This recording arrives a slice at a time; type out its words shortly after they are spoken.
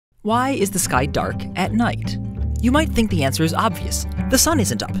Why is the sky dark at night? You might think the answer is obvious. The sun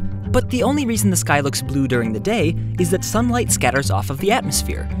isn't up. But the only reason the sky looks blue during the day is that sunlight scatters off of the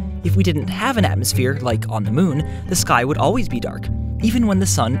atmosphere. If we didn't have an atmosphere, like on the moon, the sky would always be dark, even when the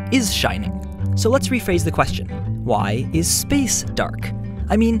sun is shining. So let's rephrase the question. Why is space dark?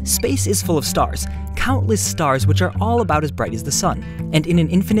 I mean, space is full of stars, countless stars which are all about as bright as the sun. And in an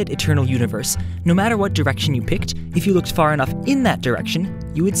infinite eternal universe, no matter what direction you picked, if you looked far enough in that direction,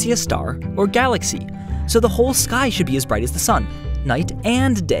 you would see a star or galaxy. So the whole sky should be as bright as the sun, night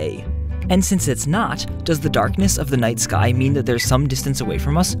and day. And since it's not, does the darkness of the night sky mean that there's some distance away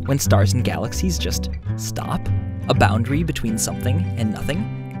from us when stars and galaxies just stop? A boundary between something and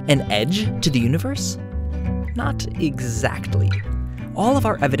nothing? An edge to the universe? Not exactly. All of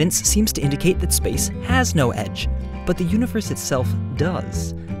our evidence seems to indicate that space has no edge, but the universe itself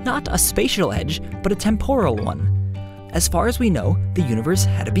does. Not a spatial edge, but a temporal one. As far as we know, the universe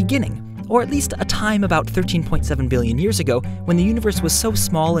had a beginning, or at least a time about 13.7 billion years ago when the universe was so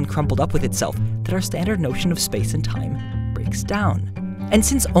small and crumpled up with itself that our standard notion of space and time breaks down. And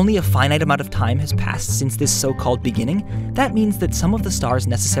since only a finite amount of time has passed since this so-called beginning, that means that some of the stars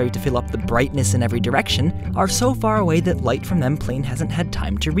necessary to fill up the brightness in every direction are so far away that light from them plain hasn't had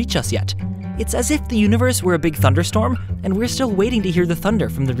time to reach us yet. It's as if the universe were a big thunderstorm, and we're still waiting to hear the thunder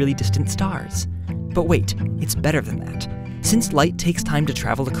from the really distant stars. But wait, it's better than that. Since light takes time to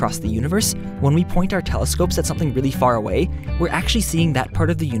travel across the universe, when we point our telescopes at something really far away, we're actually seeing that part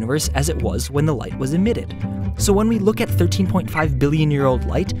of the universe as it was when the light was emitted. So when we look at 13.5 billion-year-old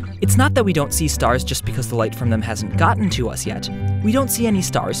light, it's not that we don't see stars just because the light from them hasn't gotten to us yet. We don't see any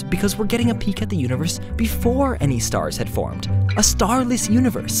stars because we're getting a peek at the universe before any stars had formed. A starless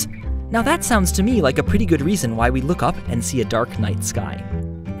universe. Now that sounds to me like a pretty good reason why we look up and see a dark night sky.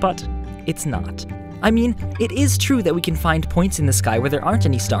 But it's not. I mean, it is true that we can find points in the sky where there aren't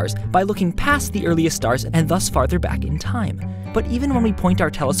any stars by looking past the earliest stars and thus farther back in time. But even when we point our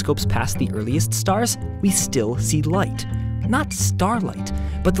telescopes past the earliest stars, we still see light. Not starlight,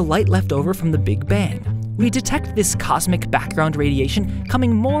 but the light left over from the Big Bang. We detect this cosmic background radiation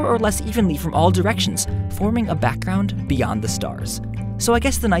coming more or less evenly from all directions, forming a background beyond the stars. So I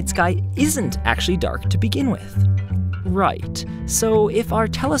guess the night sky isn't actually dark to begin with. Right, so if our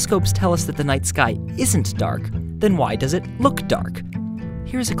telescopes tell us that the night sky isn't dark, then why does it look dark?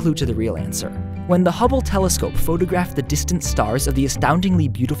 Here's a clue to the real answer. When the Hubble telescope photographed the distant stars of the astoundingly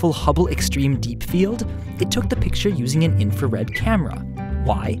beautiful Hubble Extreme Deep Field, it took the picture using an infrared camera.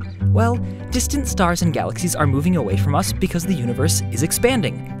 Why? Well, distant stars and galaxies are moving away from us because the universe is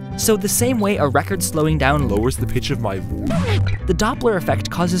expanding. So the same way a record slowing down lowers the pitch of my voice, the Doppler effect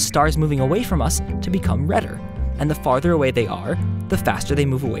causes stars moving away from us to become redder. And the farther away they are, the faster they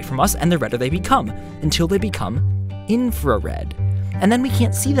move away from us and the redder they become, until they become infrared. And then we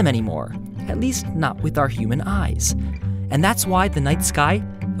can't see them anymore, at least not with our human eyes. And that's why the night sky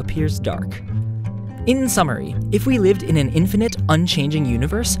appears dark. In summary, if we lived in an infinite, unchanging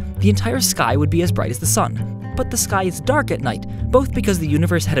universe, the entire sky would be as bright as the sun. But the sky is dark at night, both because the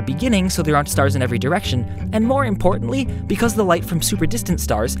universe had a beginning so there aren't stars in every direction, and more importantly, because the light from super distant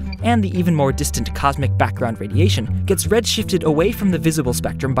stars, and the even more distant cosmic background radiation, gets redshifted away from the visible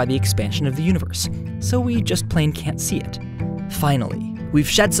spectrum by the expansion of the universe. So we just plain can't see it. Finally, we've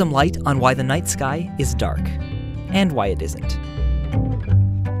shed some light on why the night sky is dark, and why it isn't.